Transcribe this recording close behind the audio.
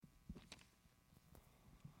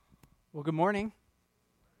Well, good morning.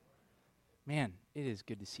 Man, it is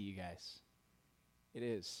good to see you guys. It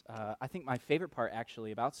is. I think my favorite part,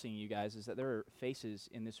 actually, about seeing you guys is that there are faces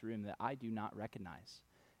in this room that I do not recognize.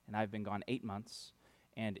 And I've been gone 8 months,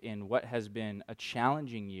 and in what has been a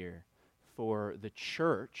challenging year for the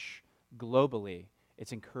church globally,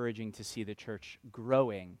 it's encouraging to see the church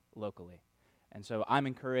growing locally. And so I'm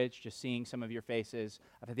encouraged just seeing some of your faces.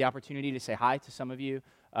 I've had the opportunity to say hi to some of you.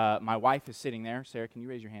 My wife is sitting there. Sarah, can you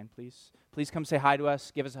raise your hand, please? Please come say hi to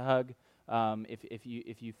us. Give us a hug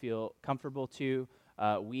if you feel comfortable to.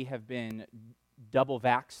 We have been double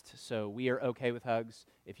vaxxed, so we are okay with hugs.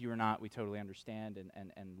 If you are not, we totally understand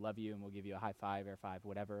and love you, and we'll give you a high five, air five,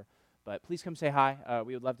 whatever. But please come say hi.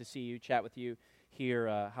 We would love to see you, chat with you,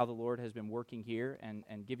 hear how the Lord has been working here,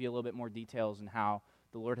 and give you a little bit more details on how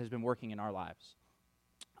the Lord has been working in our lives.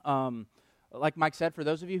 Like Mike said, for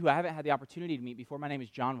those of you who haven't had the opportunity to meet before, my name is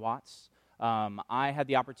John Watts. I had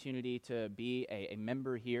the opportunity to be a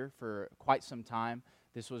member here for quite some time.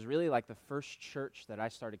 This was really like the first church that I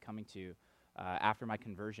started coming to after my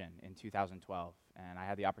conversion in 2012. And I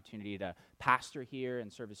had the opportunity to pastor here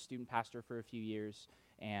and serve as student pastor for a few years.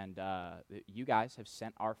 And you guys have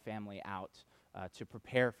sent our family out to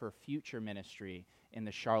prepare for future ministry in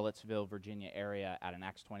the Charlottesville, Virginia area at an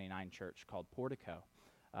Acts 29 church called Portico.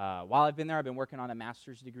 While I've been there, I've been working on a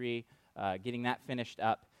master's degree, getting that finished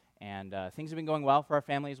up, and things have been going well for our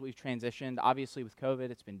family as we've transitioned. Obviously, with COVID,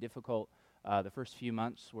 it's been difficult. The first few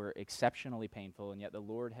months were exceptionally painful, and yet the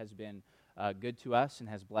Lord has been good to us and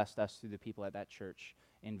has blessed us through the people at that church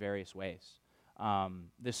in various ways.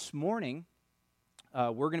 This morning,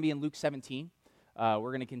 we're going to be in Luke 17.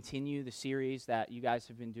 We're going to continue the series that you guys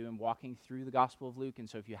have been doing, walking through the Gospel of Luke. And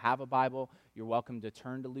so if you have a Bible, you're welcome to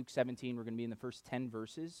turn to Luke 17. We're going to be in the first 10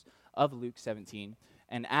 verses of Luke 17.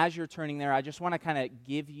 And as you're turning there, I just want to kind of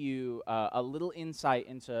give you a little insight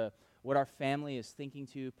into what our family is thinking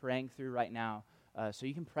to, praying through right now, so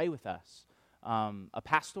you can pray with us. A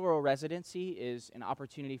pastoral residency is an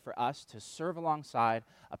opportunity for us to serve alongside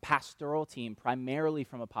a pastoral team, primarily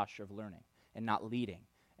from a posture of learning and not leading.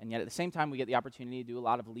 And yet at the same time, we get the opportunity to do a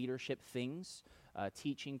lot of leadership things,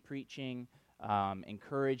 teaching, preaching,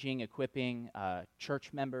 encouraging, equipping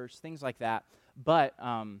church members, things like that. But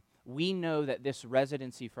we know that this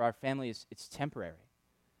residency for our family it's temporary,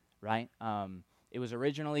 right? It was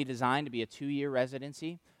originally designed to be a 2-year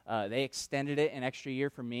residency. They extended it an extra year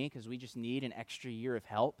for me because we just need an extra year of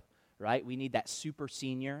help, right? We need that super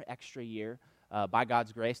senior extra year by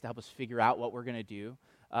God's grace to help us figure out what we're going to do.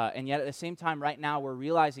 And yet at the same time, right now, we're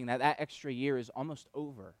realizing that that extra year is almost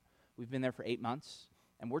over. We've been there for 8 months,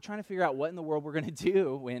 and we're trying to figure out what in the world we're going to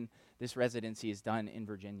do when this residency is done in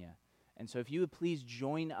Virginia. And so if you would please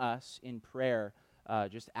join us in prayer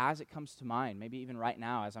just as it comes to mind, maybe even right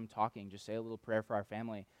now as I'm talking, just say a little prayer for our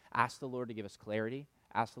family. Ask the Lord to give us clarity.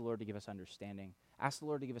 Ask the Lord to give us understanding. Ask the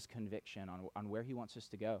Lord to give us conviction on where he wants us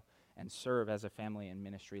to go and serve as a family in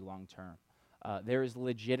ministry long term. There is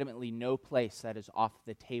legitimately no place that is off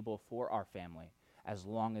the table for our family as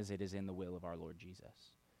long as it is in the will of our Lord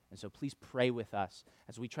Jesus. And so please pray with us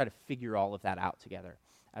as we try to figure all of that out together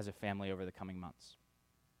as a family over the coming months.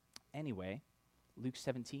 Anyway, Luke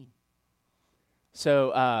 17.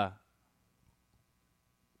 So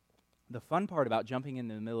the fun part about jumping in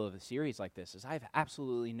the middle of a series like this is I have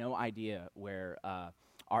absolutely no idea where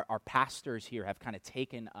our pastors here have kind of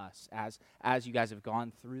taken us as you guys have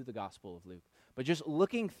gone through the Gospel of Luke. But just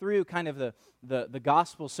looking through kind of the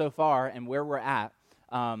Gospel so far and where we're at,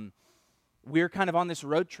 we're kind of on this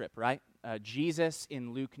road trip, right? Jesus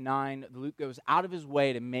in Luke 9, Luke goes out of his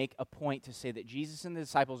way to make a point to say that Jesus and the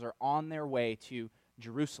disciples are on their way to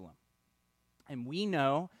Jerusalem. And we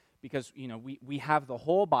know, because we have the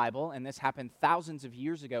whole Bible, and this happened thousands of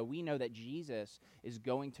years ago, we know that Jesus is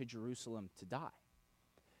going to Jerusalem to die.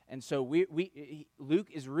 And so Luke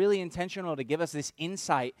is really intentional to give us this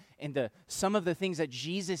insight into some of the things that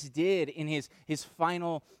Jesus did in his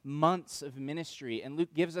final months of ministry. And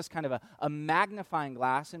Luke gives us kind of a magnifying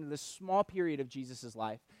glass into this small period of Jesus'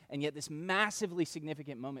 life, and yet this massively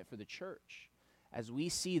significant moment for the church as we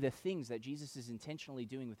see the things that Jesus is intentionally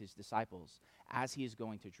doing with his disciples as he is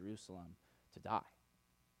going to Jerusalem to die.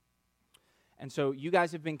 And so you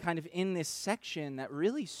guys have been kind of in this section that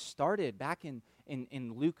really started back in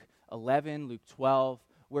Luke 11, Luke 12,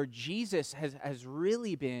 where Jesus has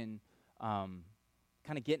really been kind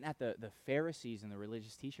of getting at the Pharisees and the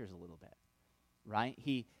religious teachers a little bit, right?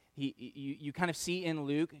 You kind of see in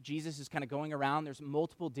Luke, Jesus is kind of going around. There's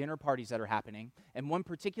multiple dinner parties that are happening. And one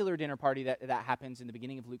particular dinner party that happens in the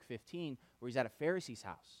beginning of Luke 15, where he's at a Pharisee's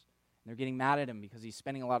house. And they're getting mad at him because he's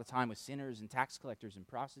spending a lot of time with sinners and tax collectors and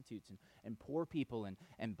prostitutes and poor people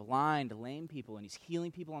and blind, lame people. And he's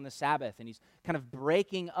healing people on the Sabbath. And he's kind of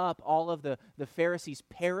breaking up all of the Pharisees'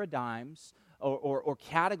 paradigms or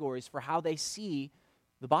categories for how they see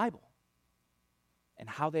the Bible and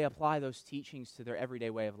how they apply those teachings to their everyday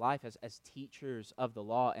way of life as teachers of the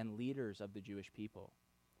law and leaders of the Jewish people.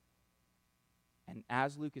 And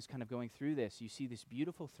as Luke is kind of going through this, you see this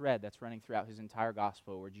beautiful thread that's running throughout his entire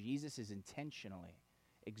gospel where Jesus is intentionally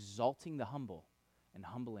exalting the humble and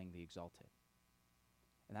humbling the exalted.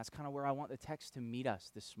 And that's kind of where I want the text to meet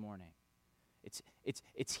us this morning.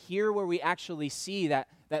 It's here where we actually see that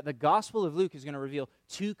the Gospel of Luke is going to reveal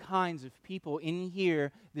two kinds of people in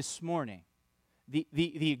here this morning.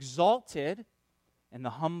 The exalted and the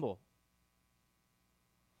humble.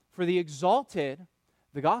 For the exalted,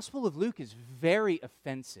 the Gospel of Luke is very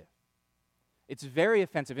offensive. It's very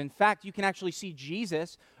offensive. In fact, you can actually see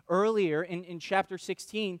Jesus earlier in chapter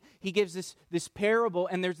 16. He gives this parable,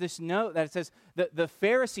 and there's this note that it says that the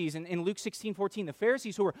Pharisees, in Luke 16:14, the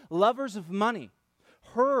Pharisees who were lovers of money,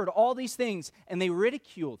 heard all these things, and they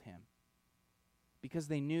ridiculed him because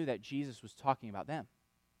they knew that Jesus was talking about them.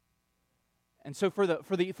 And so for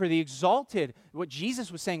the exalted, what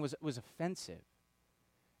Jesus was saying was offensive.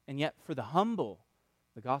 And yet for the humble,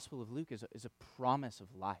 the Gospel of Luke is a promise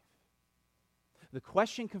of life. The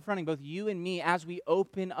question confronting both you and me as we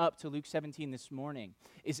open up to Luke 17 this morning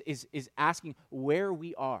is asking where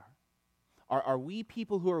we are. Are we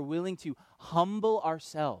people who are willing to humble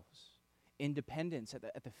ourselves in dependence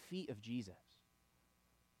at the feet of Jesus?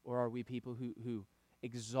 Or are we people who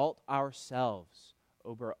exalt ourselves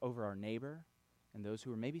over our neighbor and those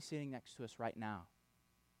who are maybe sitting next to us right now?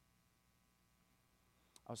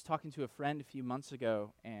 I was talking to a friend a few months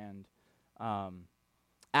ago, and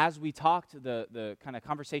as we talked, the kind of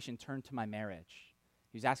conversation turned to my marriage.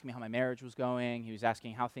 He was asking me how my marriage was going. He was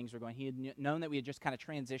asking how things were going. He had known that we had just kind of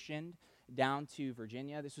transitioned down to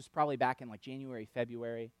Virginia. This was probably back in like January,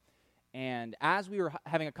 February. And as we were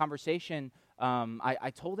having a conversation,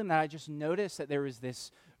 I told him that I just noticed that there was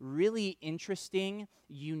this really interesting,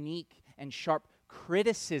 unique, and sharp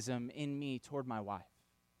criticism in me toward my wife.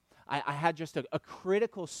 I had just a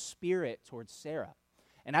critical spirit towards Sarah.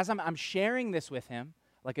 And as I'm sharing this with him,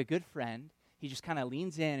 like a good friend, he just kind of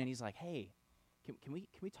leans in and he's like, hey, can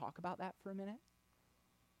we talk about that for a minute?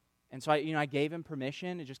 And so I gave him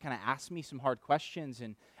permission to just kind of ask me some hard questions.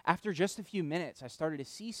 And after just a few minutes, I started to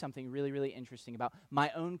see something really, really interesting about my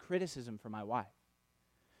own criticism for my wife.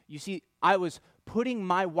 You see, I was putting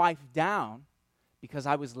my wife down because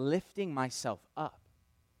I was lifting myself up.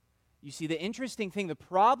 You see, the interesting thing, the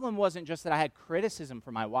problem wasn't just that I had criticism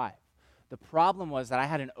for my wife. The problem was that I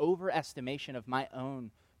had an overestimation of my own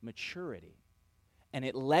maturity. And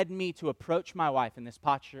it led me to approach my wife in this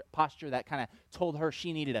posture that kind of told her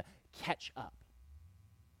she needed to catch up.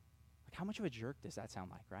 Like, how much of a jerk does that sound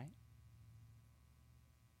like, right?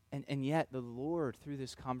 And yet the Lord, through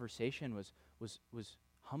this conversation, was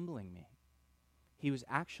humbling me. He was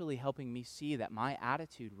actually helping me see that my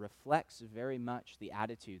attitude reflects very much the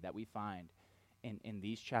attitude that we find in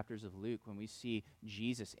these chapters of Luke when we see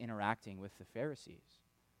Jesus interacting with the Pharisees.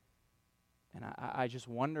 And I just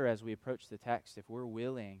wonder as we approach the text if we're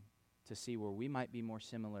willing to see where we might be more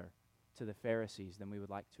similar to the Pharisees than we would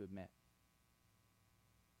like to admit.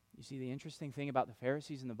 You see, the interesting thing about the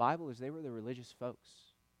Pharisees in the Bible is they were the religious folks.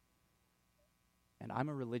 And I'm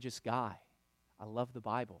a religious guy. I love the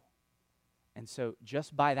Bible. And so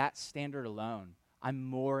just by that standard alone, I'm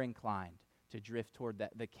more inclined to drift toward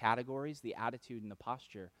the categories, the attitude, and the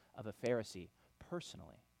posture of a Pharisee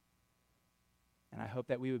personally. And I hope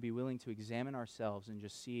that we would be willing to examine ourselves and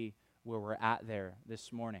just see where we're at there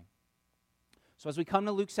this morning. So as we come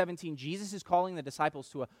to Luke 17, Jesus is calling the disciples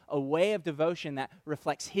to a way of devotion that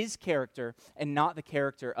reflects his character and not the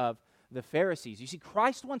character of the Pharisees. You see,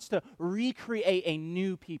 Christ wants to recreate a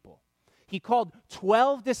new people. He called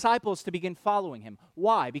 12 disciples to begin following him.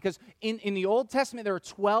 Why? Because in the Old Testament, there are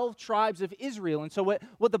 12 tribes of Israel. And so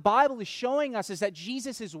what the Bible is showing us is that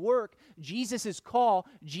Jesus' work, Jesus' call,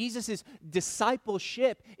 Jesus'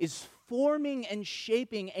 discipleship is forming and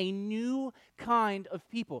shaping a new kind of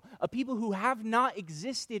people, a people who have not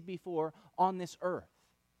existed before on this earth.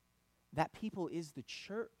 That people is the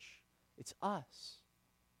church. It's us.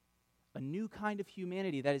 A new kind of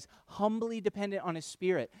humanity that is humbly dependent on his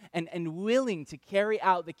Spirit and willing to carry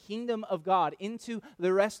out the kingdom of God into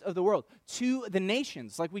the rest of the world, to the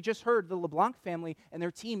nations, like we just heard the LeBlanc family and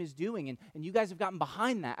their team is doing. And you guys have gotten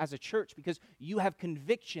behind that as a church because you have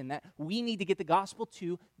conviction that we need to get the gospel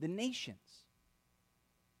to the nations.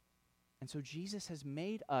 And so Jesus has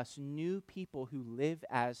made us new people who live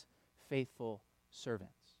as faithful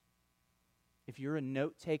servants. If you're a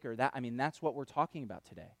note taker, that's what we're talking about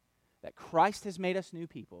today. That Christ has made us new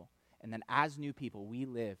people, and then as new people, we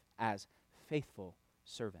live as faithful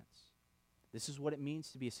servants. This is what it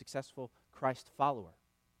means to be a successful Christ follower.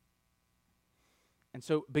 And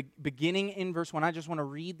so beginning in verse 1, I just want to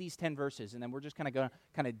read these 10 verses, and then we're just going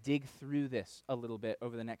to dig through this a little bit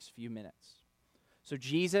over the next few minutes. So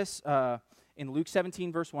Jesus, in Luke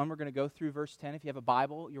 17, verse 1, we're going to go through verse 10. If you have a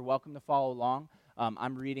Bible, you're welcome to follow along.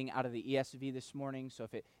 I'm reading out of the ESV this morning, so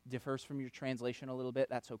if it differs from your translation a little bit,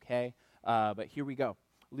 that's okay. But here we go.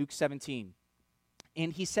 Luke 17.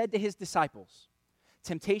 And he said to his disciples,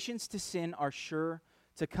 "Temptations to sin are sure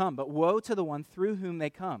to come, but woe to the one through whom they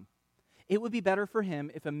come. It would be better for him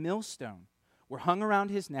if a millstone were hung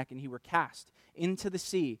around his neck and he were cast into the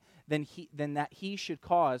sea than that he should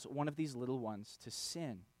cause one of these little ones to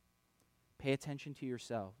sin. Pay attention to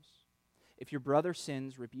yourselves. If your brother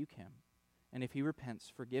sins, rebuke him, and if he repents,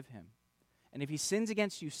 forgive him. And if he sins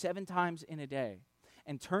against you 7 times in a day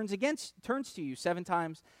and turns to you 7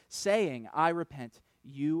 times, saying, 'I repent,'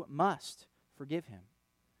 you must forgive him."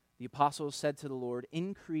 The apostles said to the Lord,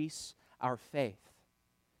 "Increase our faith."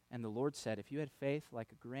 And the Lord said, "If you had faith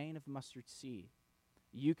like a grain of mustard seed,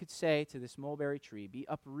 you could say to this mulberry tree, 'Be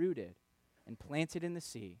uprooted and planted in the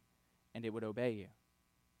sea,' and it would obey you.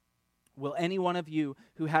 Will any one of you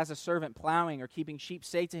who has a servant plowing or keeping sheep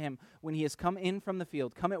say to him when he has come in from the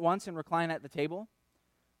field, 'Come at once and recline at the table'?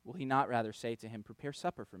 Will he not rather say to him, 'Prepare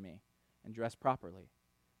supper for me and dress properly,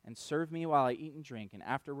 and serve me while I eat and drink, and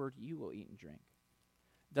afterward you will eat and drink'?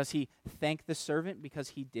 Does he thank the servant because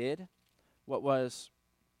he did what was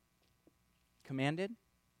commanded?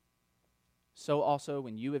 So also,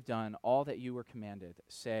 when you have done all that you were commanded,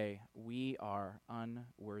 say, 'We are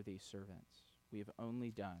unworthy servants. We have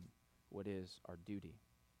only done what is our duty.'"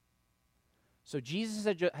 So Jesus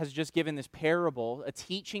has just given this parable, a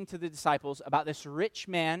teaching to the disciples about this rich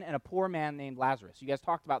man and a poor man named Lazarus. You guys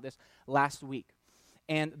talked about this last week.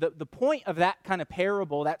 And the point of that kind of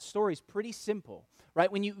parable, that story, is pretty simple,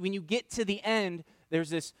 right? When you get to the end, there's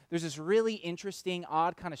this really interesting,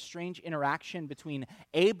 odd, kind of strange interaction between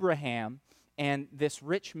Abraham and this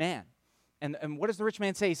rich man. And what does the rich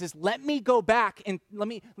man say? He says, "Let me go back and let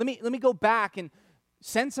me go back and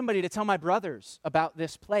send somebody to tell my brothers about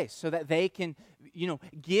this place so that they can,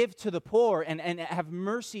 give to the poor and have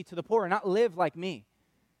mercy to the poor and not live like me."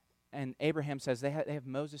 And Abraham says they have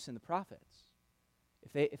Moses and the prophets.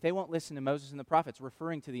 If they won't listen to Moses and the prophets,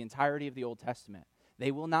 referring to the entirety of the Old Testament,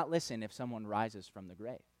 they will not listen if someone rises from the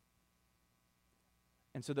grave.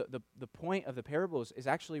 And so the point of the parable is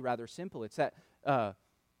actually rather simple. It's that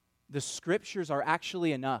the Scriptures are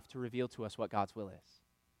actually enough to reveal to us what God's will is.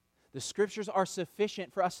 The Scriptures are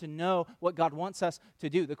sufficient for us to know what God wants us to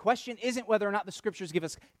do. The question isn't whether or not the Scriptures give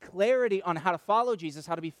us clarity on how to follow Jesus,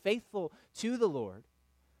 how to be faithful to the Lord,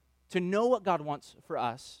 to know what God wants for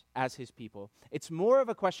us as His people. It's more of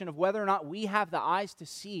a question of whether or not we have the eyes to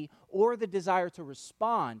see or the desire to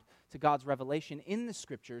respond to God's revelation in the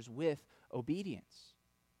Scriptures with obedience.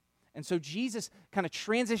 And so Jesus kind of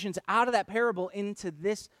transitions out of that parable into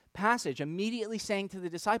this passage, immediately saying to the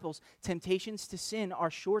disciples, "Temptations to sin are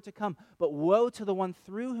sure to come, but woe to the one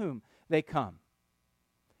through whom they come."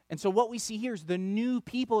 And so what we see here is the new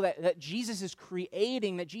people that Jesus is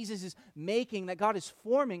creating, that Jesus is making, that God is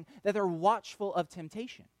forming, that they're watchful of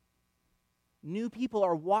temptation. New people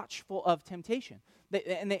are watchful of temptation.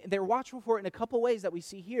 They're watchful for it in a couple ways that we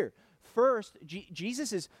see here. First,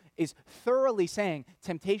 Jesus is thoroughly saying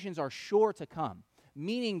temptations are sure to come,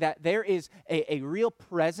 meaning that there is a real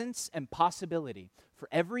presence and possibility for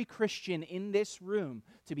every Christian in this room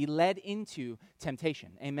to be led into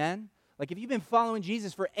temptation. Amen? Like if you've been following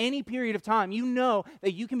Jesus for any period of time, you know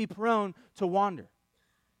that you can be prone to wander.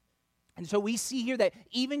 And so we see here that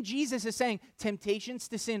even Jesus is saying temptations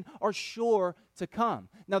to sin are sure to come.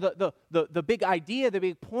 Now the big idea, the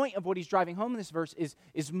big point of what he's driving home in this verse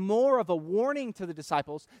is more of a warning to the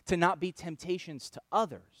disciples to not be temptations to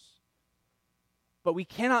others. But we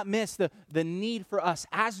cannot miss the need for us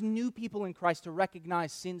as new people in Christ to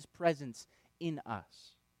recognize sin's presence in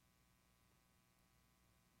us.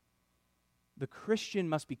 The Christian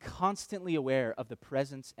must be constantly aware of the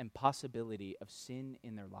presence and possibility of sin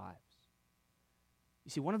in their lives.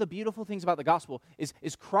 You see, one of the beautiful things about the gospel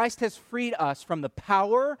is Christ has freed us from the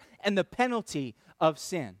power and the penalty of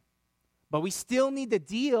sin. But we still need to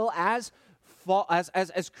deal as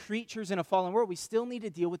creatures in a fallen world, we still need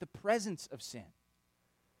to deal with the presence of sin.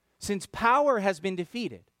 Since power has been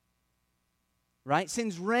defeated, right?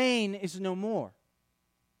 Sin's reign is no more.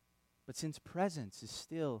 But sin's presence is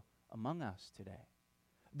still among us today.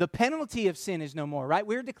 The penalty of sin is no more, right?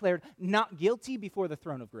 We're declared not guilty before the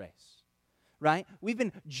throne of grace, right? We've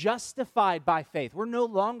been justified by faith. We're no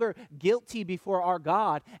longer guilty before our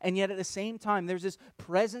God, and yet at the same time, there's this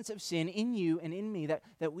presence of sin in you and in me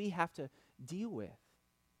that we have to deal with.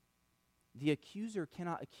 The accuser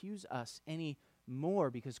cannot accuse us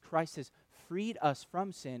anymore because Christ has freed us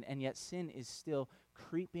from sin, and yet sin is still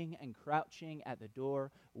creeping and crouching at the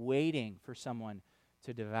door, waiting for someone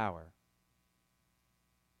to devour.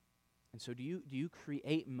 And so do you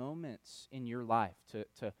create moments in your life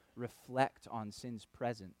to reflect on sin's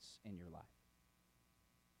presence in your life?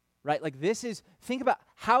 Right? Like think about,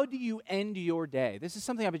 how do you end your day? This is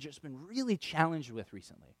something I've just been really challenged with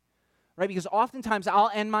recently. Right? Because oftentimes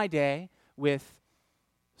I'll end my day with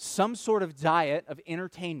some sort of diet of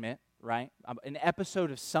entertainment, right? An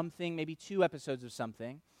episode of something, maybe 2 episodes of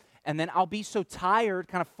something. And then I'll be so tired,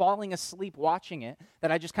 kind of falling asleep watching it,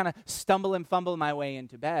 that I just kind of stumble and fumble my way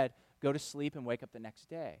into bed, go to sleep, and wake up the next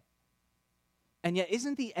day. And yet,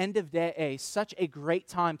 isn't the end of day such a great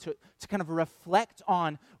time to kind of reflect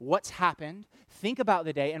on what's happened, think about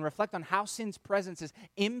the day, and reflect on how sin's presence has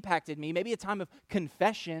impacted me? Maybe a time of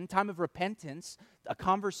confession, time of repentance, a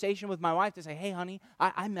conversation with my wife to say, hey, honey,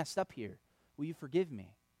 I messed up here. Will you forgive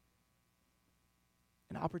me?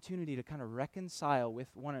 An opportunity to kind of reconcile with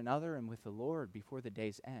one another and with the Lord before the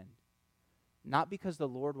day's end. Not because the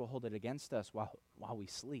Lord will hold it against us while we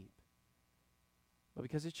sleep, but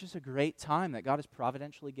because it's just a great time that God has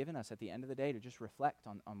providentially given us at the end of the day to just reflect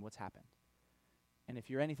on what's happened. And if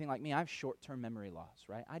you're anything like me, I have short-term memory loss,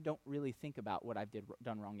 right? I don't really think about what I've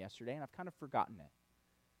done wrong yesterday, and I've kind of forgotten it.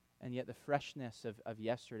 And yet the freshness of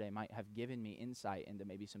yesterday might have given me insight into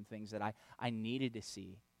maybe some things that I needed to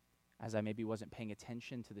see as I maybe wasn't paying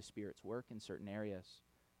attention to the Spirit's work in certain areas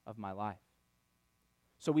of my life.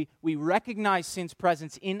 So we recognize sin's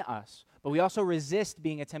presence in us, but we also resist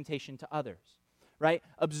being a temptation to others. Right?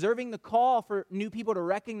 Observing the call for new people to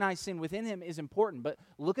recognize sin within him is important, but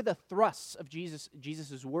look at the thrusts of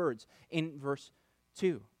Jesus' words in verse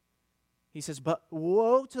 2. He says, but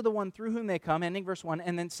woe to the one through whom they come, ending verse 1,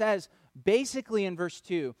 and then says, basically in verse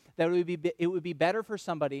 2, that it would be better for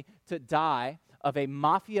somebody to die of a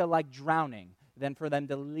mafia-like drowning than for them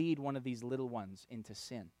to lead one of these little ones into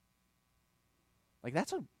sin. Like,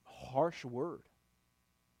 that's a harsh word.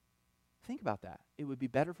 Think about that. It would be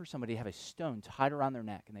better for somebody to have a stone tied around their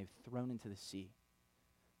neck and they've thrown into the sea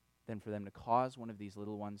than for them to cause one of these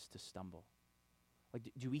little ones to stumble. Like,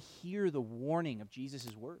 do we hear the warning of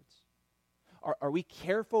Jesus' words? Are we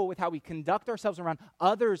careful with how we conduct ourselves around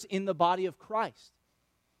others in the body of Christ?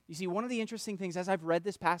 You see, one of the interesting things, as I've read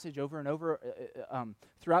this passage over and over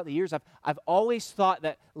throughout the years, I've always thought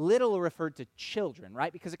that little referred to children,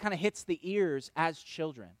 right? Because it kind of hits the ears as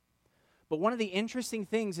children. But one of the interesting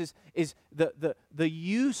things is the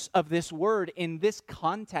use of this word in this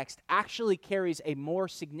context actually carries a more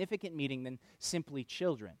significant meaning than simply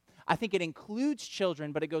children. I think it includes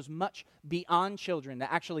children, but it goes much beyond children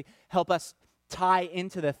that actually help us tie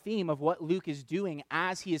into the theme of what Luke is doing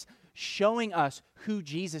as he is showing us who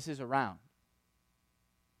Jesus is around.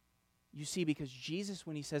 You see, because Jesus,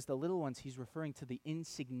 when he says the little ones, he's referring to the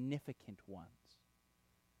insignificant ones.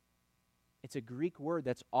 It's a Greek word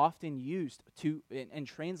that's often used and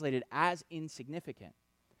translated as insignificant.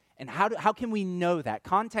 And how can we know that?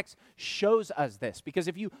 Context shows us this, because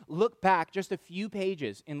if you look back just a few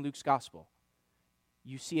pages in Luke's gospel,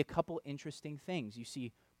 you see a couple interesting things. You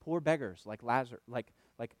see poor beggars like Lazarus, like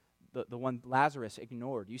the one Lazarus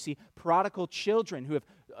ignored. You see prodigal children who have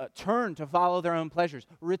turned to follow their own pleasures,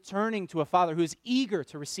 returning to a father who is eager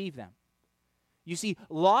to receive them. You see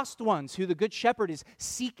lost ones who the good shepherd is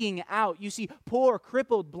seeking out. You see poor,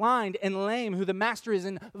 crippled, blind, and lame who the master is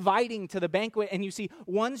inviting to the banquet. And you see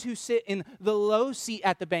ones who sit in the low seat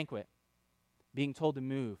at the banquet being told to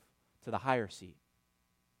move to the higher seat.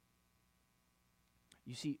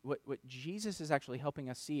 You see, what Jesus is actually helping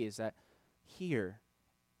us see is that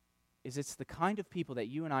it's the kind of people that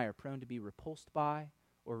you and I are prone to be repulsed by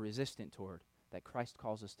or resistant toward that Christ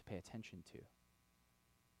calls us to pay attention to.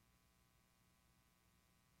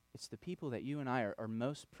 It's the people that you and I are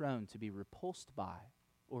most prone to be repulsed by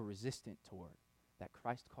or resistant toward that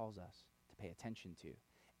Christ calls us to pay attention to.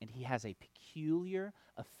 And he has a peculiar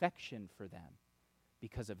affection for them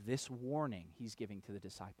because of this warning he's giving to the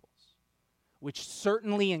disciples, which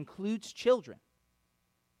certainly includes children,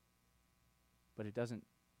 but it doesn't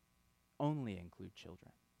only include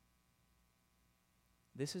children.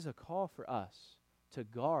 This is a call for us to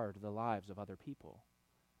guard the lives of other people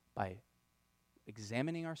by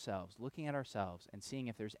examining ourselves, looking at ourselves, and seeing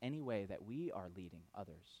if there's any way that we are leading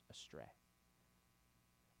others astray.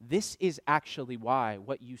 This is actually why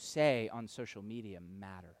what you say on social media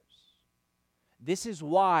matters. This is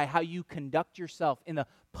why how you conduct yourself in the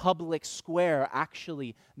public square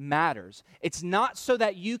actually matters. It's not so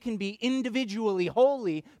that you can be individually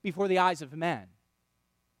holy before the eyes of men.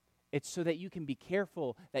 It's so that you can be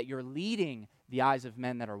careful that you're leading the eyes of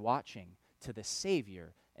men that are watching to the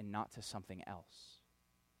Savior and not to something else.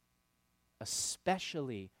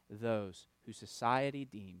 Especially those who society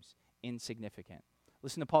deems insignificant.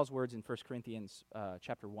 Listen to Paul's words in 1 Corinthians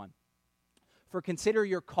chapter 1. For consider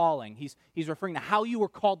your calling. He's referring to how you were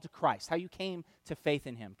called to Christ, how you came to faith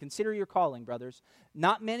in him. Consider your calling, brothers.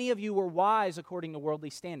 Not many of you were wise according to worldly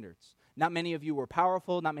standards. Not many of you were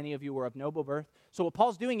powerful. Not many of you were of noble birth. So what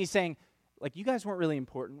Paul's doing, he's saying, like, you guys weren't really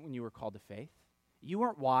important when you were called to faith. You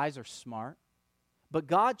weren't wise or smart. But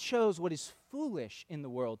God chose what is foolish in the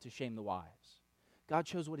world to shame the wise. God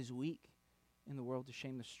chose what is weak in the world to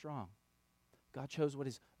shame the strong. God chose what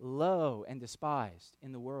is low and despised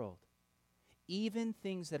in the world, even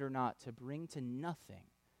things that are not, to bring to nothing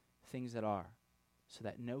things that are, so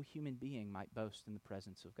that no human being might boast in the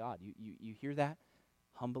presence of God. You hear that?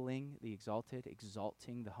 Humbling the exalted,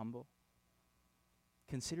 exalting the humble.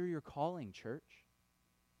 Consider your calling, church.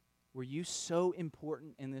 Were you so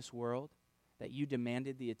important in this world that you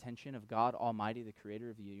demanded the attention of God Almighty, the creator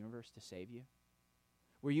of the universe, to save you?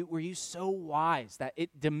 Were you so wise that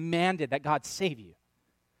it demanded that God save you?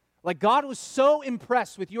 Like, God was so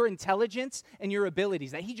impressed with your intelligence and your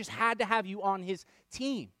abilities that he just had to have you on his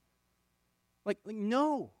team. Like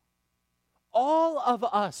no. All of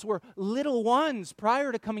us were little ones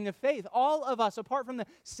prior to coming to faith. All of us, apart from the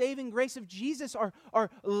saving grace of Jesus,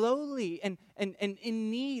 are lowly and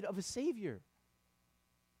in need of a Savior.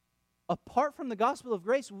 Apart from the gospel of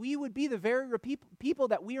grace, we would be the very people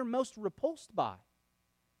that we are most repulsed by.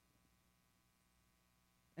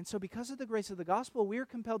 And so because of the grace of the gospel, we are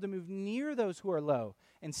compelled to move near those who are low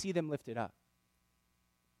and see them lifted up.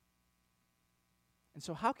 And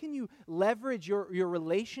so how can you leverage your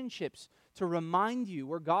relationships to remind you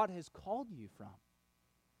where God has called you from?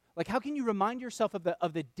 Like, how can you remind yourself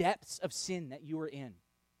of the depths of sin that you are in,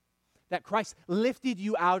 that Christ lifted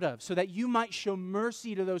you out of, so that you might show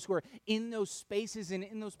mercy to those who are in those spaces and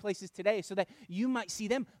in those places today, so that you might see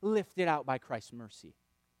them lifted out by Christ's mercy?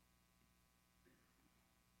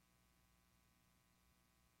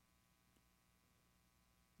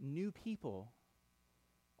 New people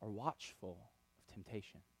are watchful of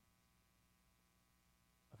temptation,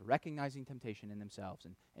 of recognizing temptation in themselves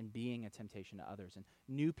and being a temptation to others. And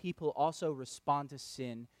new people also respond to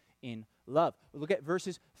sin in love. Look at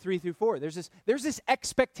verses 3 through 4. There's this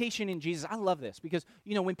expectation in Jesus. I love this because,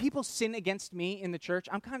 when people sin against me in the church,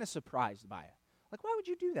 I'm kind of surprised by it. Like, why would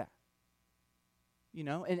you do that?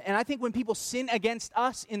 And I think when people sin against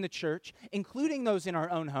us in the church, including those in our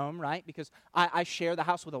own home, right? Because I share the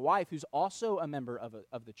house with a wife who's also a member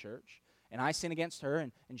of the church, and I sin against her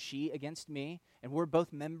and she against me, and we're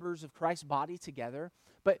both members of Christ's body together.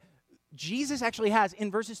 But Jesus actually has, in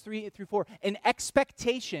verses 3 through 4, an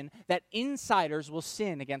expectation that insiders will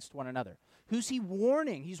sin against one another. Who's he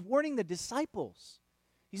warning? He's warning the disciples.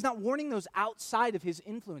 He's not warning those outside of his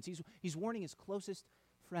influence. He's warning his closest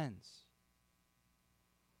friends.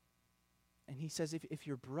 And he says, if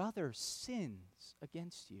your brother sins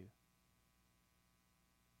against you,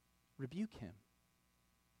 rebuke him.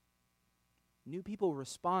 New people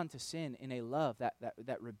respond to sin in a love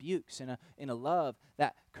that rebukes, in a love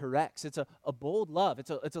that corrects. It's a bold love.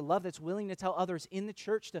 It's a love that's willing to tell others in the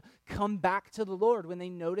church to come back to the Lord when they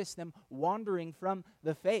notice them wandering from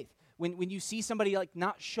the faith. When you see somebody like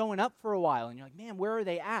not showing up for a while and you're like, man, where are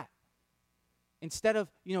they at? Instead of,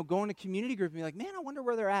 going to community group and be like, man, I wonder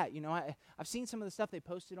where they're at. I've seen some of the stuff they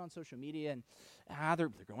posted on social media, and they're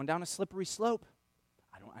going down a slippery slope.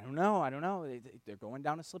 I don't know. They're going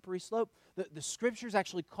down a slippery slope. The scriptures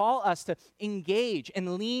actually call us to engage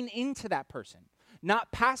and lean into that person,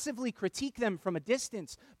 not passively critique them from a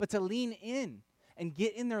distance, but to lean in and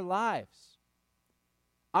get in their lives.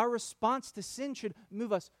 Our response to sin should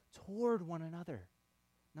move us toward one another,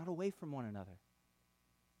 not away from one another.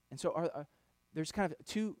 And so there's kind of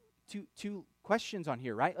two questions on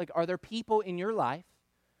here, right? Like, are there people in your life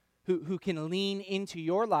who can lean into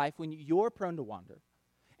your life when you're prone to wander?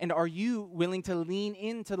 And are you willing to lean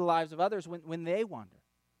into the lives of others when they wander?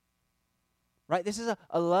 Right? This is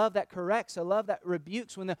a love that corrects, a love that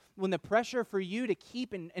rebukes. When the pressure for you to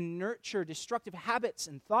keep and nurture destructive habits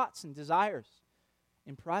and thoughts and desires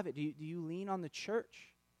in private, do you lean on the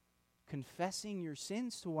church, confessing your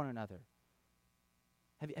sins to one another?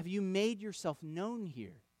 Have you made yourself known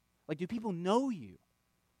here? Like, do people know you?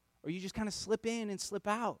 Or you just kind of slip in and slip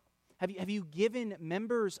out? Have you given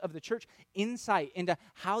members of the church insight into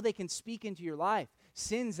how they can speak into your life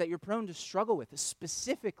sins that you're prone to struggle with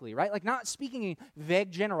specifically, right? Like not speaking in vague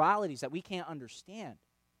generalities that we can't understand,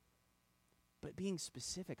 but being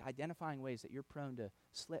specific, identifying ways that you're prone to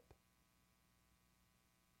slip.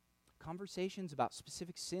 Conversations about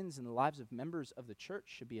specific sins in the lives of members of the church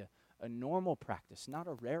should be a normal practice, not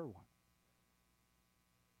a rare one.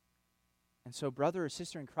 And so, brother or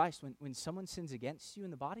sister in Christ, when someone sins against you in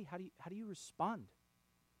the body, how do you respond?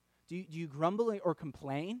 Do you grumble or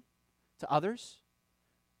complain to others?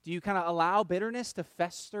 Do you kind of allow bitterness to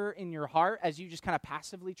fester in your heart as you just kind of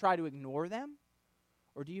passively try to ignore them?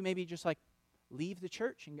 Or do you maybe just like leave the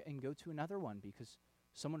church and go to another one because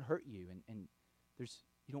someone hurt you and you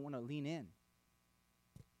don't want to lean in?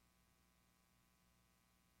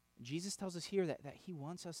 Jesus tells us here that he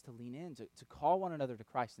wants us to lean in, to call one another to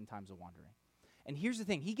Christ in times of wandering. And here's the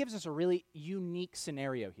thing. He gives us a really unique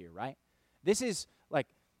scenario here, right? This is like,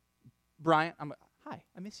 Bryant, hi,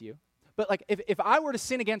 I miss you. But like, if I were to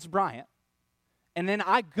sin against Bryant, and then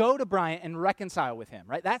I go to Bryant and reconcile with him,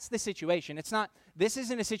 right? That's the situation. This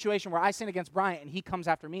isn't a situation where I sin against Bryant and he comes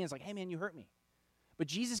after me and is like, hey man, you hurt me. But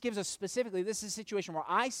Jesus gives us specifically, this is a situation where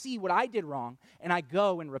I see what I did wrong and I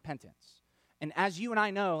go in repentance. And as you and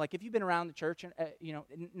I know, like if you've been around the church,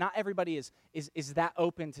 not everybody is that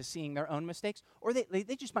open to seeing their own mistakes, or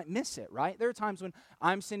they just might miss it, right? There are times when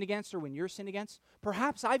I'm sinned against or when you're sinned against.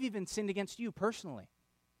 Perhaps I've even sinned against you personally.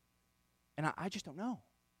 And I just don't know.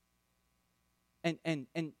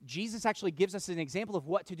 And Jesus actually gives us an example of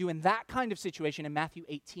what to do in that kind of situation in Matthew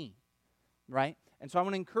 18, right? And so I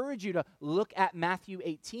want to encourage you to look at Matthew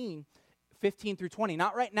 18, 15 through 20.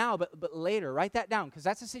 Not right now, but later. Write that down, because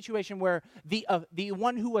that's a situation where the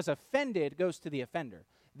one who was offended goes to the offender.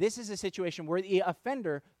 This is a situation where the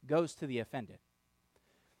offender goes to the offended.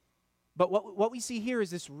 But what we see here is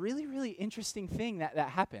this really, really interesting thing that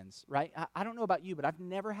happens, right? I don't know about you, but I've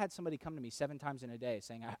never had somebody come to me 7 times in a day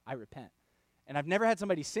saying, I repent. And I've never had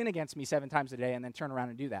somebody sin against me 7 times a day and then turn around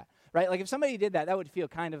and do that, right? Like if somebody did that, that would feel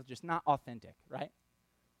kind of just not authentic, right?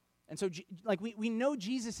 And so we know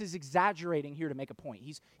Jesus is exaggerating here to make a point.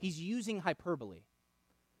 He's using hyperbole.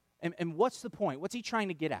 And what's the point? What's he trying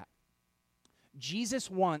to get at?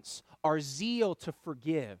 Jesus wants our zeal to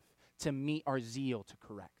forgive to meet our zeal to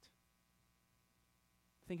correct.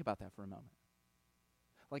 Think about that for a moment.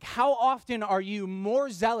 Like how often are you more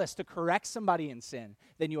zealous to correct somebody in sin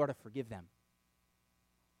than you are to forgive them?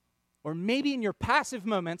 Or maybe in your passive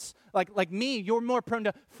moments, like me, you're more prone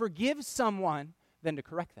to forgive someone than to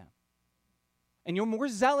correct them. And you're more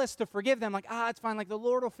zealous to forgive them, like, it's fine, like the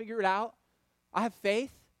Lord will figure it out. I have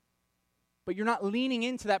faith. But you're not leaning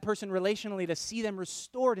into that person relationally to see them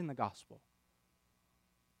restored in the gospel.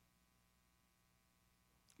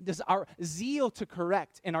 Does our zeal to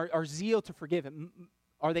correct and our zeal to forgive,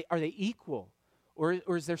 are they equal? Or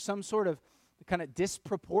is there some sort of kind of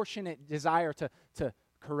disproportionate desire to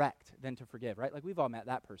correct than to forgive, right? Like we've all met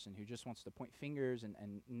that person who just wants to point fingers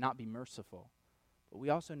and not be merciful. But we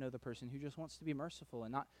also know the person who just wants to be merciful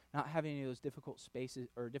and not have any of those difficult spaces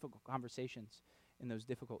or difficult conversations in those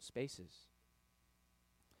difficult spaces.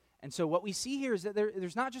 And so what we see here is that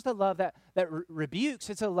there's not just a love that rebukes,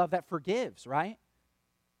 it's a love that forgives, right?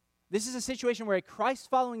 This is a situation where a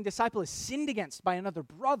Christ-following disciple is sinned against by another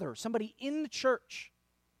brother, somebody in the church.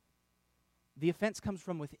 The offense comes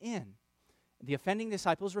from within. The offending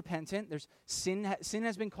disciple is repentant. There's sin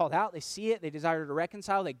has been called out. They see it. They desire to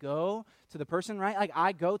reconcile. They go to the person, right? Like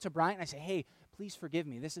I go to Bryant and I say, hey, please forgive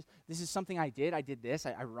me. This is something I did. I did this.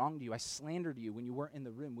 I wronged you. I slandered you when you weren't in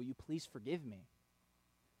the room. Will you please forgive me?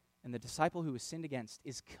 And the disciple who was sinned against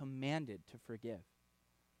is commanded to forgive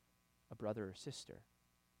a brother or sister.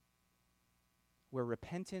 Where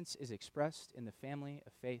repentance is expressed in the family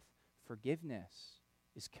of faith, forgiveness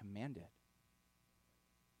is commanded.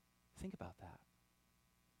 Think about that.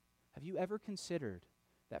 Have you ever considered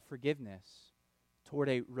that forgiveness toward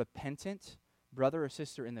a repentant brother or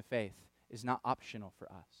sister in the faith is not optional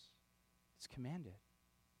for us? It's commanded.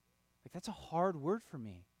 Like that's a hard word for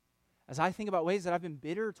me. As I think about ways that I've been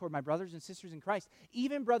bitter toward my brothers and sisters in Christ,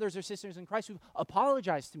 even brothers or sisters in Christ who've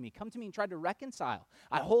apologized to me, come to me and tried to reconcile.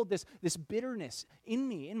 I hold this bitterness in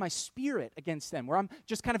me, in my spirit against them, where I'm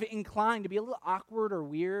just kind of inclined to be a little awkward or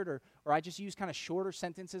weird, or I just use kind of shorter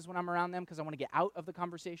sentences when I'm around them because I want to get out of the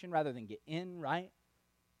conversation rather than get in, right?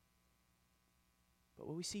 But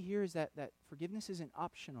what we see here is that forgiveness isn't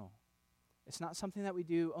optional. It's not something that we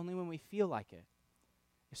do only when we feel like it.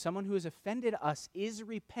 If someone who has offended us is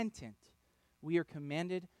repentant, we are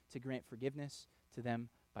commanded to grant forgiveness to them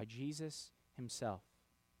by Jesus himself.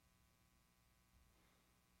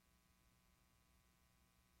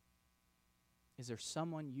 Is there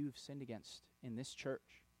someone you've sinned against in this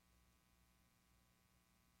church?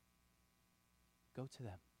 Go to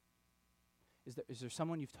them. Is there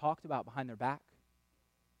someone you've talked about behind their back?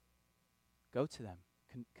 Go to them.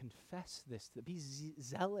 Confess this. Be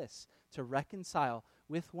zealous to reconcile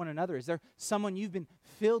with one another. Is there someone you've been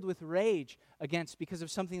filled with rage against because of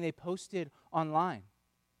something they posted online?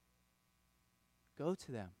 Go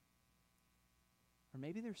to them. Or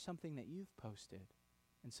maybe there's something that you've posted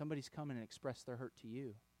and somebody's come in and expressed their hurt to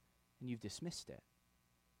you and you've dismissed it.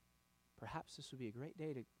 Perhaps this would be a great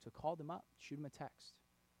day to call them up, shoot them a text,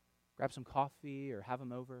 grab some coffee or have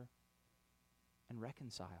them over and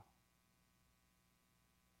reconcile.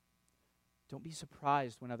 Don't be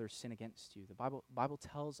surprised when others sin against you. The Bible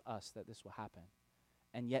tells us that this will happen.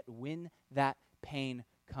 And yet when that pain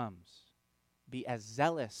comes, be as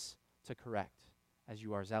zealous to correct as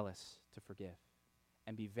you are zealous to forgive.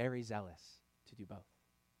 And be very zealous to do both.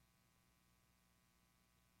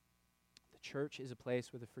 The church is a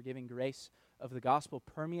place where the forgiving grace of the gospel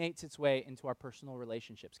permeates its way into our personal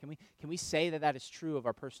relationships. Can we say that is true of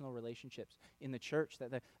our personal relationships in the church? That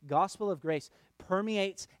the gospel of grace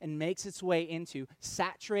permeates and makes its way into,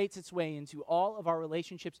 saturates its way into all of our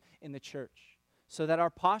relationships in the church, so that our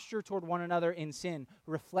posture toward one another in sin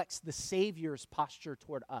reflects the Savior's posture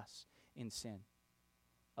toward us in sin.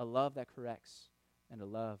 A love that corrects and a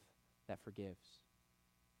love that forgives.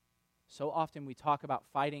 So often we talk about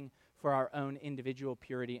fighting for our own individual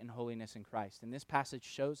purity and holiness in Christ. And this passage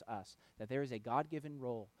shows us that there is a God-given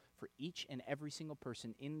role for each and every single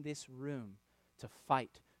person in this room to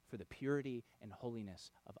fight for the purity and holiness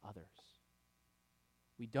of others.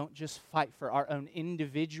 We don't just fight for our own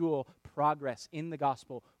individual progress in the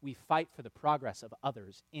gospel. We fight for the progress of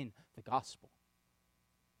others in the gospel.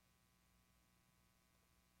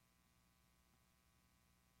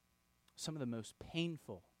 Some of the most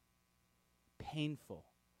painful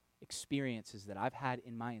experiences that I've had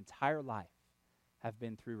in my entire life have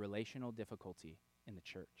been through relational difficulty in the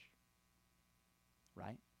church.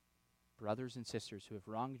 Right? Brothers and sisters who have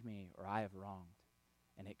wronged me or I have wronged,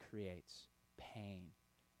 and it creates pain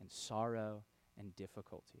and sorrow and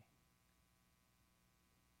difficulty.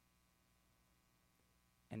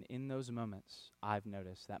 And in those moments, I've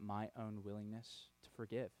noticed that my own willingness to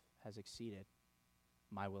forgive has exceeded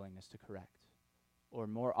my willingness to correct. Or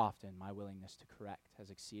more often, my willingness to correct has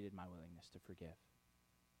exceeded my willingness to forgive.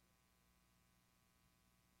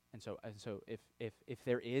 And so if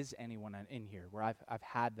there is anyone in here where I've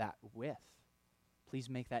had that with, please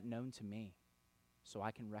make that known to me so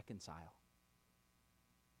I can reconcile.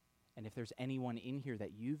 And if there's anyone in here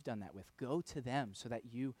that you've done that with, go to them so that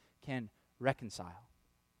you can reconcile.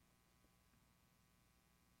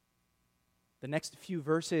 The next few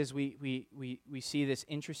verses, we see this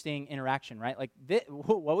interesting interaction, right? Like,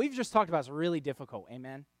 what we've just talked about is really difficult,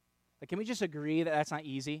 amen? Like, can we just agree that that's not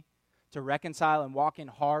easy? To reconcile and walk in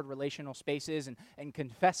hard relational spaces and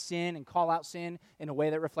confess sin and call out sin in a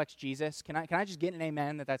way that reflects Jesus? Can I just get an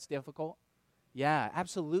amen that that's difficult? Yeah,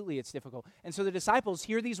 absolutely it's difficult. And so the disciples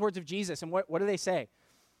hear these words of Jesus, and what do they say?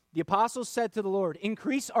 The apostles said to the Lord,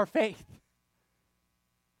 "Increase our faith."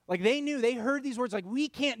 Like they heard these words like, we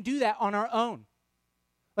can't do that on our own.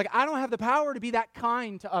 Like, I don't have the power to be that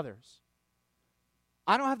kind to others.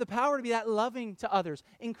 I don't have the power to be that loving to others.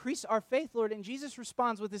 Increase our faith, Lord. And Jesus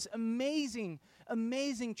responds with this amazing,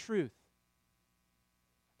 amazing truth.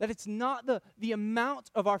 That it's not the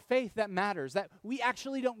amount of our faith that matters. That we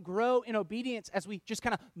actually don't grow in obedience as we just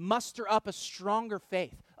kind of muster up a stronger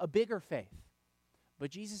faith, a bigger faith.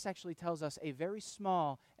 But Jesus actually tells us a very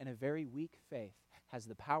small and a very weak faith has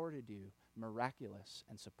the power to do miraculous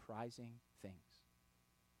and surprising things.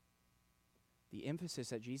 The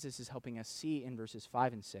emphasis that Jesus is helping us see in verses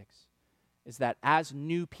 5 and 6 is that as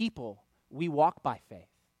new people, we walk by faith.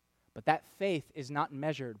 But that faith is not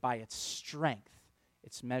measured by its strength.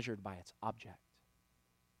 It's measured by its object.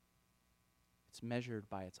 It's measured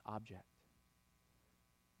by its object.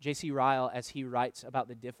 J.C. Ryle, as he writes about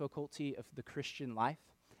the difficulty of the Christian life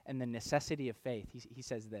and the necessity of faith, he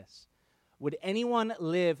says this: would anyone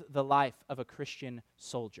live the life of a Christian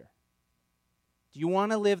soldier? Do you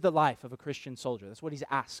want to live the life of a Christian soldier? That's what he's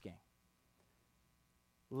asking.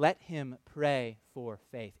 Let him pray for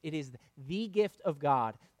faith. It is the gift of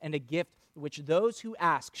God, and a gift which those who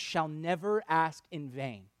ask shall never ask in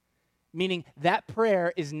vain. Meaning that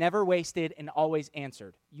prayer is never wasted and always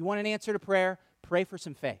answered. You want an answer to prayer? Pray for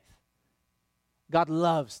some faith. God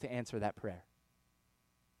loves to answer that prayer.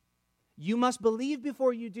 You must believe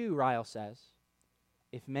before you do, Ryle says.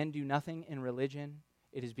 If men do nothing in religion,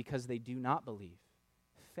 it is because they do not believe.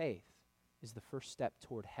 Faith is the first step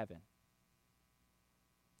toward heaven.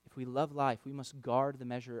 if we love life, we must guard the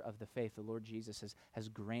measure of the faith the Lord Jesus has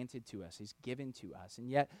granted to us, He's given to us. And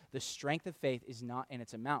yet, the strength of faith is not in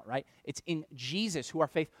its amount, right? It's in Jesus, who our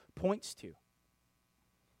faith points to.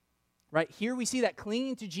 Right? Here we see that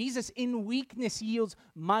clinging to Jesus in weakness yields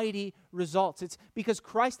mighty results. It's because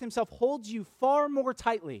Christ Himself holds you far more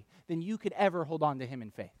tightly than you could ever hold on to Him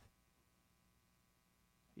in faith.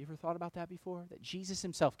 You ever thought about that before? That Jesus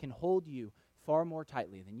Himself can hold you far more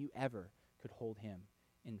tightly than you ever could hold Him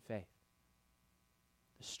in faith.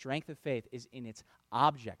 The strength of faith is in its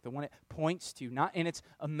object, the one it points to, not in its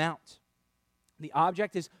amount. The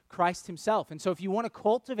object is Christ Himself. And so if you want to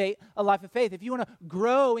cultivate a life of faith, if you want to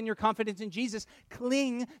grow in your confidence in Jesus,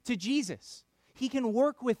 cling to Jesus. He can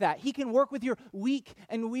work with that. He can work with your weak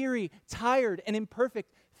and weary, tired and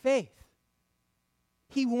imperfect faith.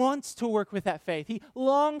 He wants to work with that faith. He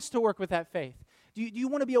longs to work with that faith. Do you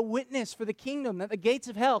want to be a witness for the kingdom that the gates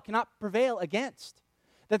of hell cannot prevail against?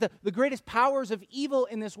 That the greatest powers of evil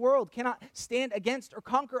in this world cannot stand against or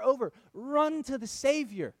conquer over? Run to the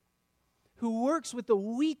Savior, who works with the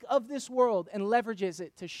weak of this world and leverages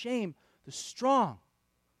it to shame the strong.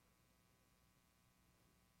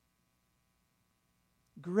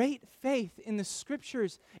 Great faith in the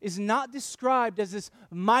Scriptures is not described as this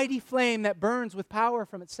mighty flame that burns with power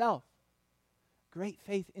from itself. Great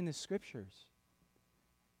faith in the Scriptures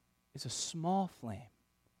is a small flame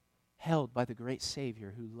held by the great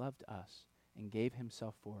Savior who loved us and gave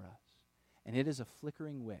Himself for us. And it is a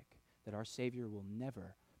flickering wick that our Savior will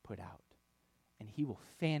never put out. And He will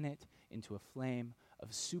fan it into a flame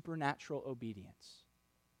of supernatural obedience,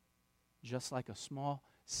 just like a small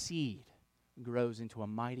seed grows into a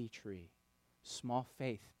mighty tree. Small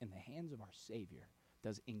faith in the hands of our Savior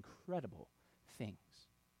does incredible things.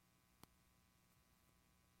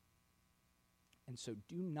 And so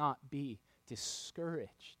do not be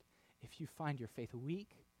discouraged if you find your faith weak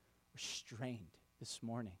or strained this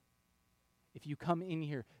morning. If you come in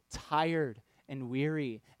here tired and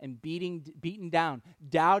weary and beaten down,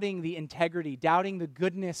 doubting the integrity, doubting the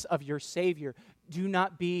goodness of your Savior, do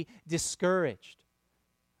not be discouraged.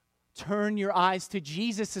 Turn your eyes to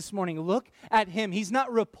Jesus this morning. Look at Him. He's not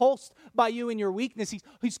repulsed by you in your weakness.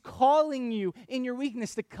 He's calling you in your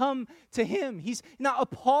weakness to come to Him. He's not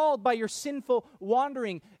appalled by your sinful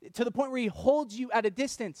wandering to the point where He holds you at a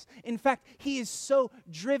distance. In fact, He is so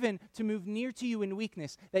driven to move near to you in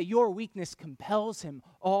weakness that your weakness compels Him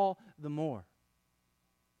all the more.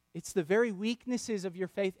 It's the very weaknesses of your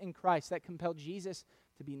faith in Christ that compel Jesus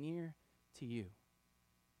to be near to you.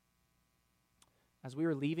 As we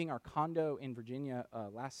were leaving our condo in Virginia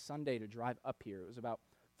last Sunday to drive up here, it was about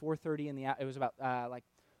 4:30 in the. It was about like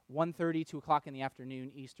 1:30, 2 o'clock in the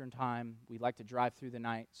afternoon Eastern time. We like to drive through the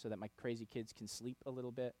night so that my crazy kids can sleep a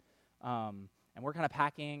little bit. And we're kind of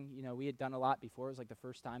packing. You know, we had done a lot before. It was like the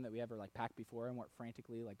first time that we ever like packed before and weren't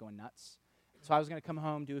frantically like going nuts. So I was going to come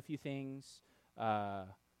home, do a few things,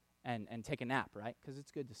 and take a nap, right? Because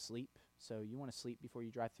it's good to sleep. So you want to sleep before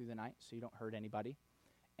you drive through the night so you don't hurt anybody.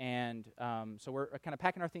 And so we're kind of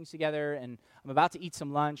packing our things together, and I'm about to eat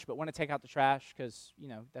some lunch, but want to take out the trash because, you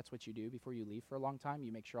know, that's what you do before you leave for a long time.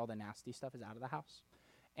 You make sure all the nasty stuff is out of the house.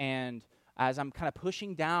 And as I'm kind of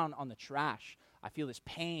pushing down on the trash, I feel this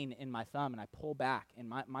pain in my thumb, and I pull back, and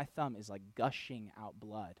my thumb is like gushing out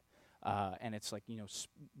blood. And it's like, you know,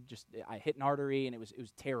 I hit an artery, and it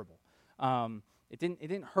was terrible. It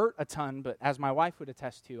didn't hurt a ton, but as my wife would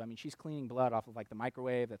attest to, I mean, she's cleaning blood off of like the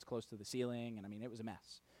microwave that's close to the ceiling, and I mean, it was a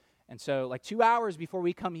mess. And so like 2 hours before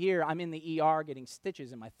we come here, I'm in the ER getting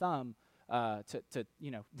stitches in my thumb to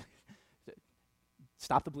you know,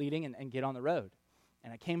 stop the bleeding and get on the road.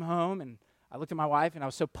 And I came home, and I looked at my wife, and I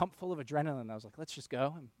was so pumped full of adrenaline. I was like, let's just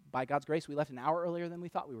go. And by God's grace, we left an hour earlier than we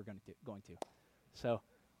thought we were going to. So,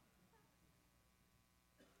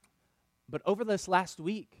 but over this last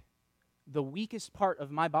week, the weakest part of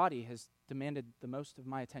my body has demanded the most of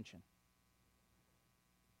my attention.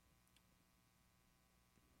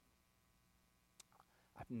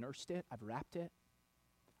 I've nursed it. I've wrapped it.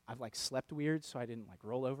 I've like slept weird so I didn't like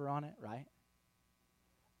roll over on it, right?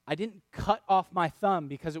 I didn't cut off my thumb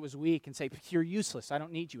because it was weak and say, you're useless. I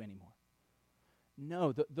don't need you anymore.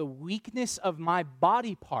 No, the weakness of my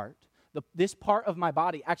body part, this part of my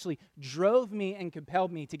body actually drove me and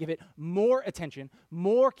compelled me to give it more attention,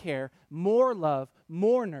 more care, more love,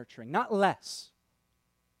 more nurturing, not less.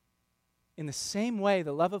 In the same way,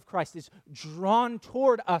 the love of Christ is drawn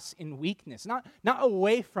toward us in weakness, not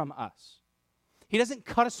away from us. He doesn't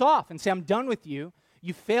cut us off and say, I'm done with you.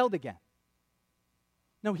 You failed again.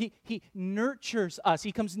 No, he nurtures us.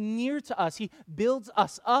 He comes near to us. He builds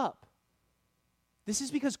us up. This is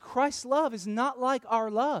because Christ's love is not like our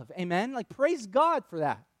love. Amen? Like, praise God for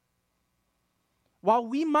that. While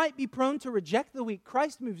we might be prone to reject the weak,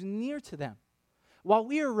 Christ moves near to them. While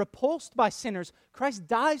we are repulsed by sinners, Christ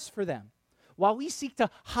dies for them. While we seek to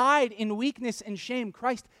hide in weakness and shame,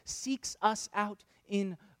 Christ seeks us out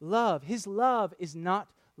in love. His love is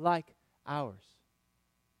not like ours.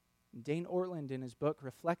 Dane Ortland, in his book,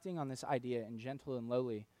 reflecting on this idea in Gentle and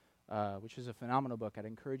Lowly, which is a phenomenal book, I'd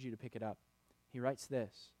encourage you to pick it up. He writes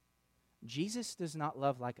this: Jesus does not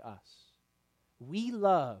love like us. We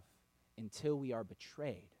love until we are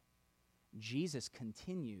betrayed. Jesus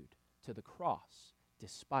continued to the cross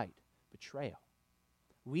despite betrayal.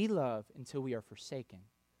 We love until we are forsaken.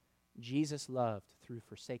 Jesus loved through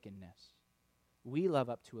forsakenness. We love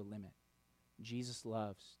up to a limit. Jesus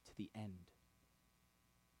loves to the end.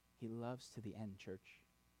 He loves to the end, church.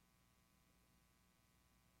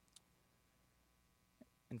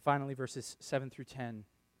 And finally, verses 7 through 10,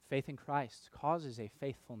 faith in Christ causes a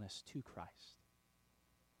faithfulness to Christ.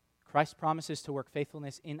 Christ promises to work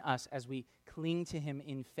faithfulness in us as we cling to him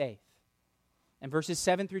in faith. And verses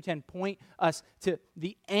 7 through 10 point us to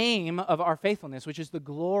the aim of our faithfulness, which is the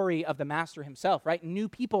glory of the master himself, right? New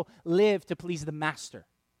people live to please the master.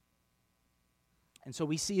 And so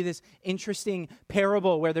we see this interesting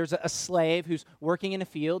parable where there's a slave who's working in a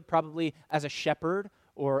field, probably as a shepherd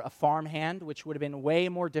or a farmhand, which would have been way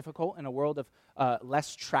more difficult in a world of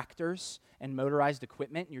less tractors and motorized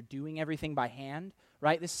equipment. You're doing everything by hand,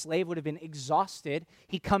 right? This slave would have been exhausted.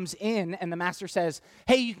 He comes in, and the master says,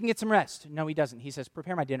 hey, you can get some rest. No, he doesn't. He says,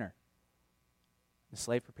 prepare my dinner. The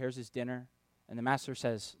slave prepares his dinner, and the master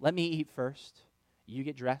says, let me eat first. You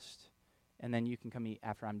get dressed, and then you can come eat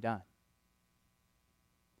after I'm done.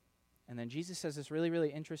 And then Jesus says this really, really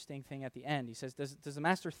interesting thing at the end. He says, does the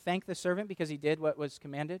master thank the servant because he did what was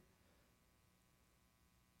commanded?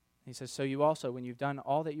 He says, so you also, when you've done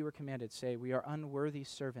all that you were commanded, say, we are unworthy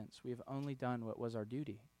servants. We have only done what was our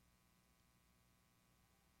duty.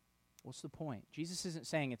 What's the point? Jesus isn't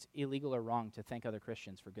saying it's illegal or wrong to thank other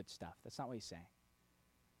Christians for good stuff. That's not what he's saying.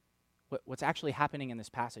 What's actually happening in this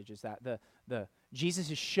passage is that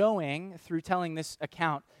Jesus is showing, through telling this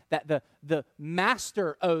account, that the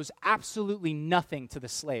master owes absolutely nothing to the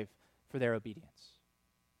slave for their obedience.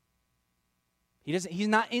 He's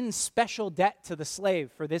not in special debt to the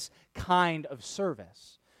slave for this kind of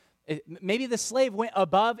service. Maybe the slave went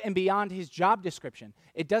above and beyond his job description.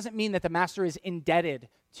 It doesn't mean that the master is indebted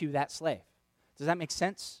to that slave. Does that make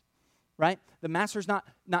sense? Right? The master's not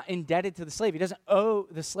indebted to the slave. He doesn't owe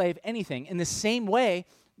the slave anything. In the same way,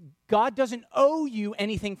 God doesn't owe you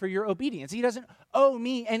anything for your obedience. He doesn't owe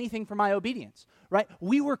me anything for my obedience. Right?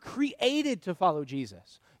 We were created to follow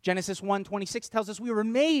Jesus. Genesis 1:26 tells us we were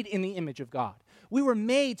made in the image of God. We were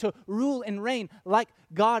made to rule and reign like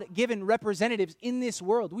God-given representatives in this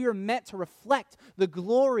world. We were meant to reflect the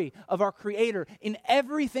glory of our Creator in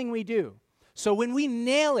everything we do. So when we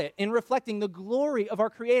nail it in reflecting the glory of our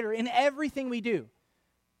Creator in everything we do,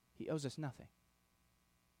 He owes us nothing.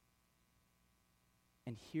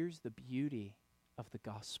 And here's the beauty of the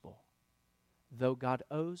gospel. Though God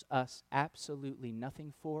owes us absolutely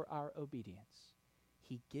nothing for our obedience,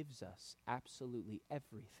 He gives us absolutely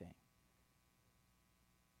everything.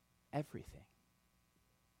 Everything.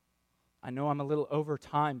 I know I'm a little over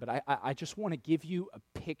time, but I just want to give you a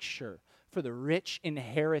picture for the rich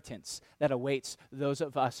inheritance that awaits those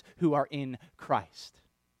of us who are in Christ.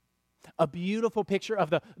 A beautiful picture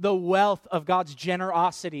of the wealth of God's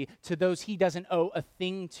generosity to those He doesn't owe a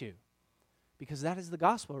thing to. Because that is the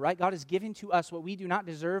gospel, right? God has given to us what we do not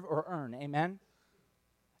deserve or earn. Amen?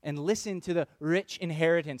 And listen to the rich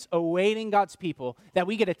inheritance awaiting God's people that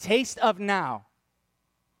we get a taste of now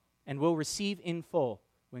and will receive in full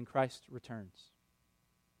when Christ returns.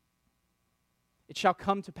 It shall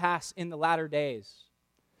come to pass in the latter days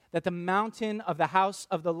that the mountain of the house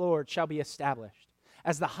of the Lord shall be established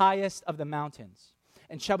as the highest of the mountains,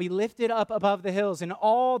 and shall be lifted up above the hills, and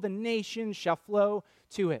all the nations shall flow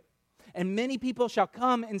to it. And many people shall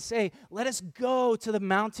come and say, let us go to the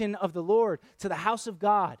mountain of the Lord, to the house of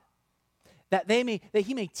God, that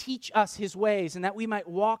He may teach us His ways, and that we might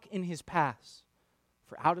walk in His paths.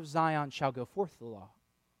 For out of Zion shall go forth the law,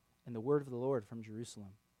 and the word of the Lord from Jerusalem.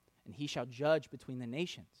 And He shall judge between the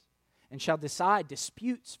nations, and shall decide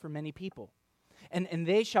disputes for many people. And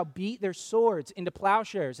they shall beat their swords into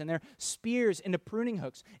plowshares, and their spears into pruning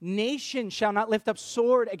hooks. Nation shall not lift up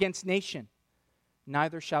sword against nation,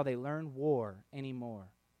 neither shall they learn war anymore.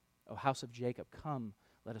 O house of Jacob, come,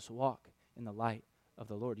 let us walk in the light of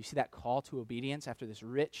the Lord. You see that call to obedience after this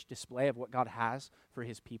rich display of what God has for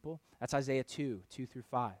His people? That's Isaiah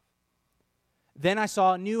 2:2-5. Then I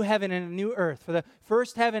saw a new heaven and a new earth, for the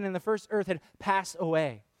first heaven and the first earth had passed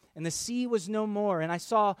away, and the sea was no more. And I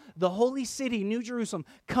saw the holy city, New Jerusalem,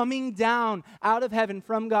 coming down out of heaven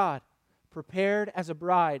from God, prepared as a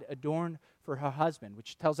bride adorned for her husband,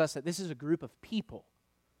 which tells us that this is a group of people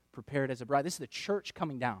prepared as a bride. This is the church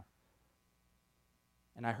coming down.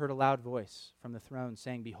 And I heard a loud voice from the throne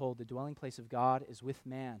saying, "Behold, the dwelling place of God is with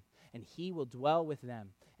man, and he will dwell with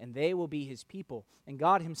them, and they will be his people. And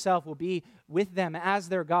God himself will be with them as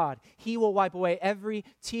their God. He will wipe away every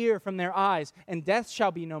tear from their eyes, and death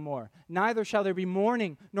shall be no more. Neither shall there be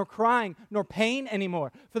mourning, nor crying, nor pain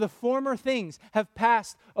anymore, for the former things have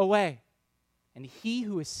passed away." And he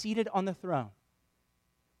who is seated on the throne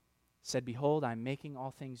said, "Behold, I am making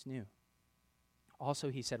all things new." Also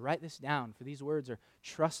he said, "Write this down, for these words are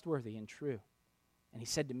trustworthy and true." And he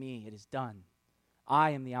said to me, "It is done.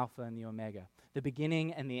 I am the Alpha and the Omega, the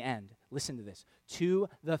beginning and the end." Listen to this. "To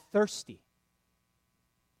the thirsty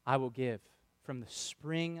I will give from the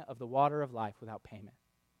spring of the water of life without payment.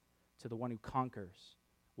 To the one who conquers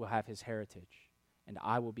will have his heritage, and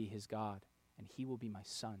I will be his God, and he will be my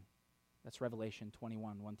son." That's Revelation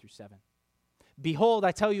 21, 1 through 7. "Behold,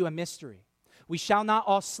 I tell you a mystery. We shall not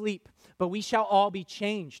all sleep, but we shall all be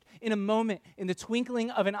changed in a moment, in the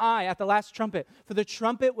twinkling of an eye, at the last trumpet. For the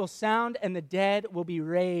trumpet will sound, and the dead will be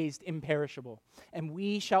raised imperishable, and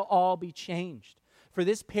we shall all be changed. For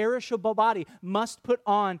this perishable body must put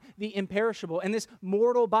on the imperishable, and this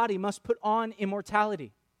mortal body must put on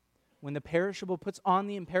immortality. When the perishable puts on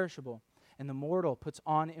the imperishable, and the mortal puts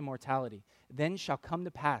on immortality, then shall come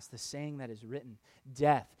to pass the saying that is written,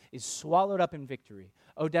 Death is swallowed up in victory.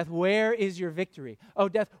 O death, where is your victory? O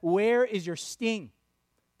death, where is your sting?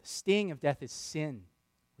 The sting of death is sin,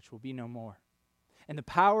 which will be no more. And the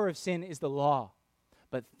power of sin is the law.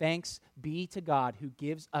 But thanks be to God who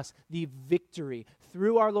gives us the victory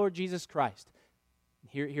through our Lord Jesus Christ."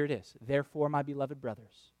 Here it is. "Therefore, my beloved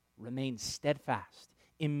brothers, remain steadfast,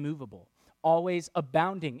 immovable, always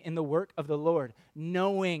abounding in the work of the Lord,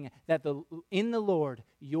 knowing that in the Lord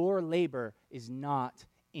your labor is not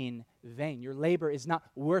in vain." Your labor is not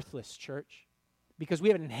worthless, church, because we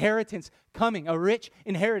have an inheritance coming, a rich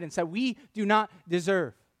inheritance that we do not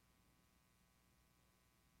deserve.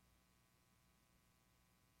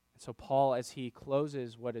 And so Paul, as he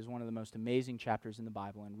closes what is one of the most amazing chapters in the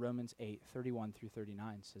Bible, in Romans 8, 31 through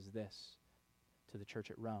 39, says this to the church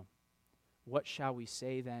at Rome: "What shall we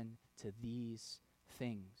say then to these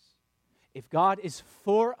things? If God is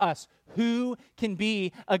for us, who can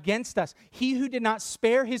be against us? He who did not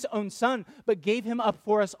spare his own son, but gave him up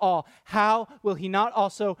for us all, how will he not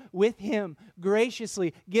also with him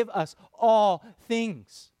graciously give us all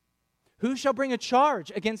things? Who shall bring a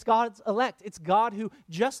charge against God's elect? It's God who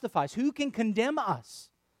justifies. Who can condemn us?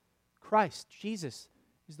 Christ, Jesus,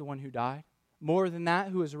 is the one who died. More than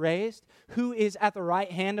that, who is raised, who is at the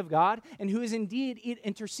right hand of God, and who is indeed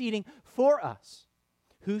interceding for us.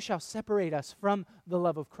 Who shall separate us from the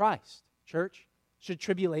love of Christ?" Church, should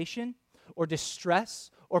tribulation or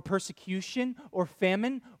distress or persecution or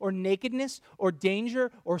famine or nakedness or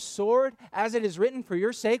danger or sword, as it is written, for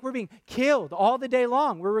your sake we're being killed all the day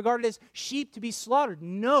long. We're regarded as sheep to be slaughtered.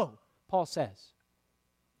 No, Paul says,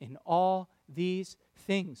 in all these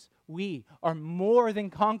things we are more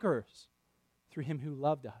than conquerors through him who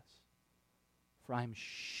loved us. For I am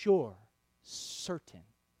sure, certain,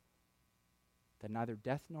 that neither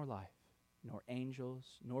death nor life, nor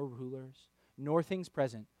angels, nor rulers, nor things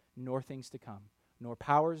present, nor things to come, nor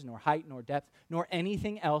powers, nor height, nor depth, nor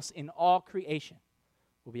anything else in all creation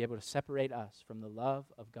will be able to separate us from the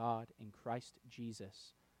love of God in Christ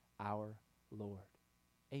Jesus our Lord.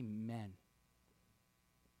 Amen.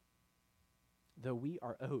 Though we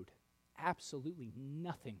are owed absolutely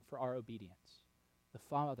nothing for our obedience, the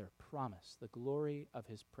Father promised the glory of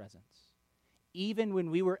his presence. Even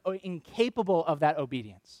when we were incapable of that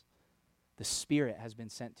obedience, the Spirit has been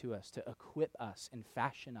sent to us to equip us and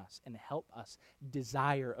fashion us and help us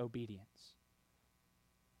desire obedience.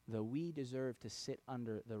 Though we deserve to sit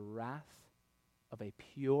under the wrath of a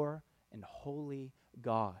pure and holy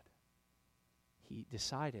God, he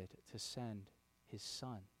decided to send his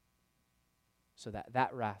Son so that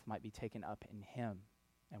that wrath might be taken up in him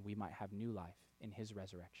and we might have new life in his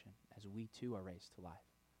resurrection as we too are raised to life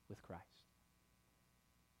with Christ.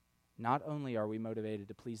 Not only are we motivated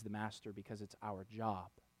to please the Master because it's our job,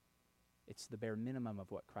 it's the bare minimum of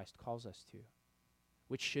what Christ calls us to,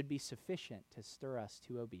 which should be sufficient to stir us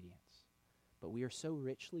to obedience. But we are so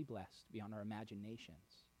richly blessed beyond our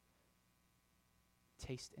imaginations.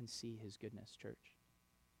 Taste and see his goodness, church.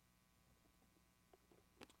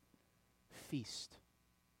 Feast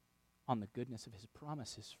on the goodness of his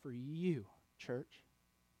promises for you, church,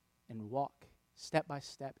 and walk step by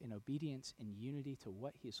step in obedience and unity to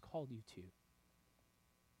what he has called you to.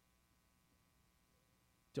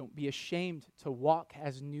 Don't be ashamed to walk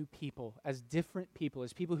as new people, as different people,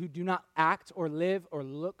 as people who do not act or live or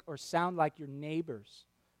look or sound like your neighbors.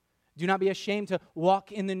 Do not be ashamed to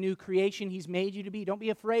walk in the new creation he's made you to be. Don't be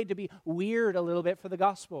afraid to be weird a little bit for the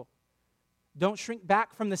gospel. Don't shrink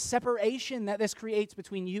back from the separation that this creates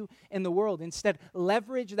between you and the world. Instead,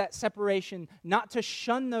 leverage that separation not to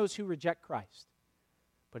shun those who reject Christ,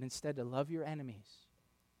 but instead to love your enemies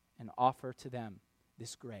and offer to them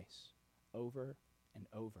this grace over and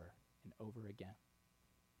over and over again.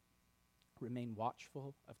 Remain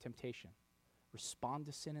watchful of temptation. Respond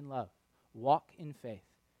to sin in love. Walk in faith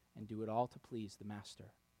and do it all to please the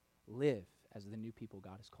Master. Live as the new people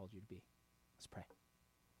God has called you to be. Let's pray.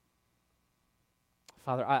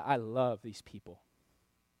 Father, I love these people.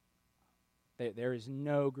 There is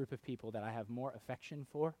no group of people that I have more affection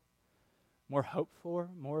for, more hope for,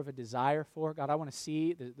 more of a desire for. God, I want to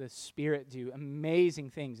see the Spirit do amazing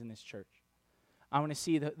things in this church. I want to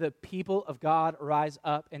see the people of God rise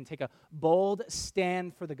up and take a bold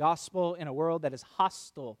stand for the gospel in a world that is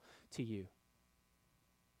hostile to you.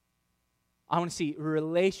 I want to see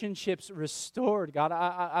relationships restored. God,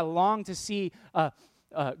 I long to see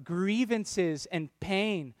grievances and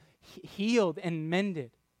pain healed and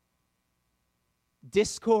mended.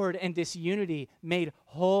 Discord and disunity made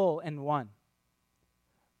whole and one.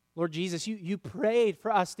 Lord Jesus, you prayed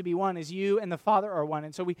for us to be one as you and the Father are one.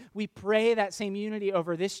 And so we pray that same unity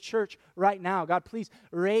over this church right now. God, please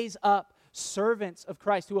raise up servants of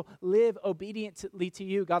Christ who will live obediently to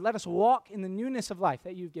you. God, let us walk in the newness of life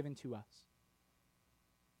that you've given to us.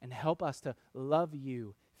 And help us to love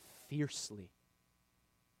you fiercely.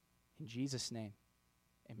 In Jesus' name,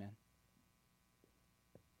 amen.